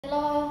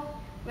Hello,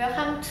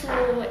 welcome to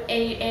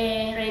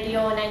AUA Radio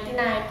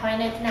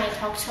 99.99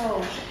 talk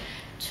show.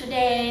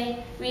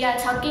 Today we are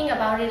talking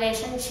about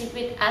relationship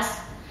with us.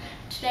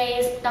 Today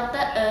is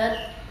Dr. Earth.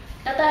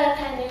 Dr. Earth,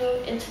 can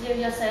you introduce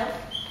yourself?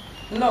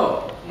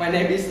 Hello, my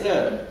name is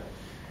Earth.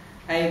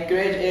 I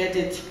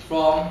graduated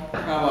from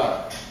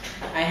Harvard.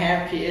 I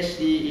have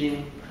PhD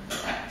in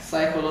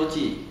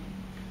psychology.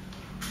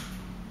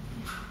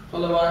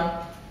 Follow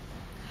on.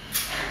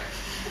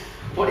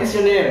 What is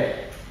your name?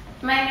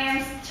 My name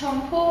is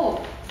Chompoo.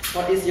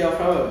 What is your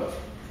problem?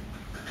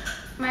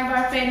 My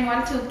boyfriend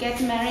wants to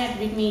get married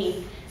with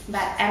me,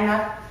 but I'm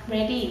not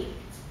ready.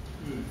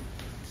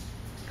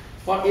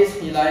 What is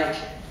he like?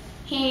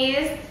 He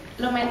is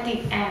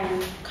romantic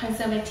and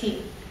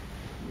conservative.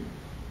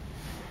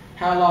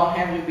 How long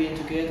have you been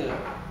together?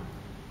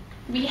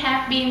 We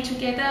have been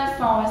together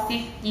for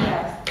 6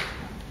 years.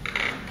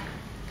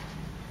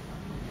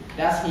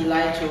 Does he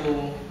like to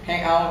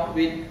hang out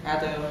with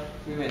other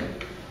women?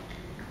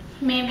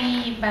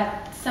 Maybe,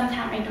 but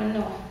sometimes I don't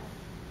know.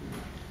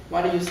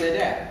 Why do you say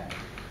that?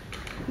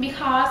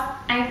 Because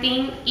I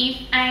think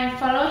if I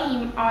follow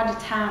him all the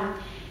time,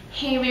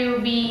 he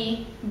will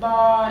be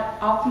bored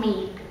of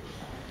me.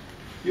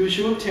 You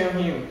should tell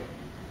him,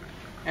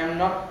 I'm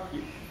not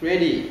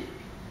ready.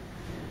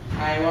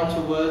 I want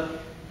to work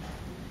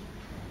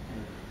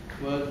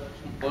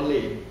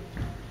only.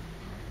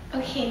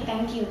 Okay,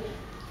 thank you.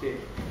 Okay.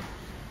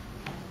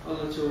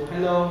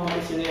 Hello, what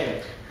is your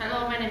name?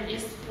 Hello, my name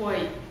is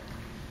Wei.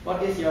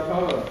 What is your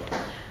problem?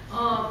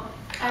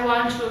 I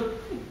want to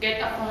get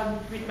along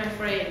with my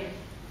friend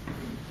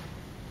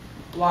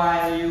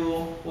Why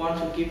you want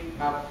to give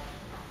up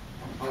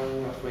on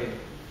your friend?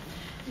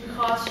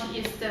 because she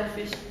is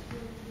selfish.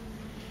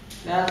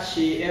 Does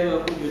she ever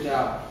put you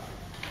down?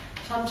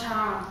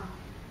 Sometimes,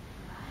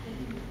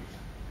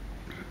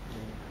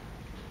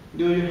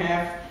 Do you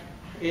have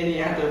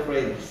any other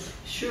friends?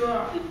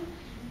 sure,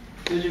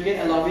 Do you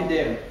get along with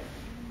them?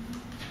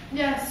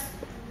 yes,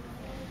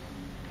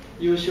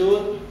 You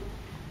should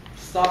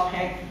stop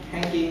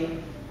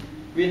hanging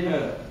with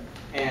her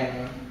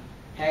and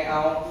hang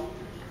out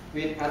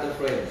with other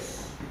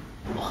friends.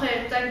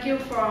 okay, thank you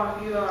for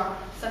your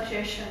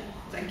suggestion.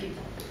 Thank you.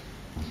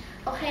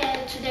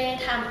 Okay, today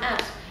time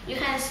up. You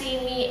can see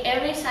me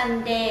every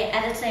Sunday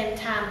at the same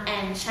time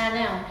and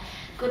channel.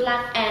 Good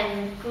luck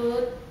and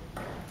good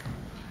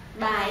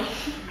bye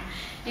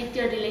with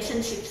your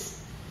relationships.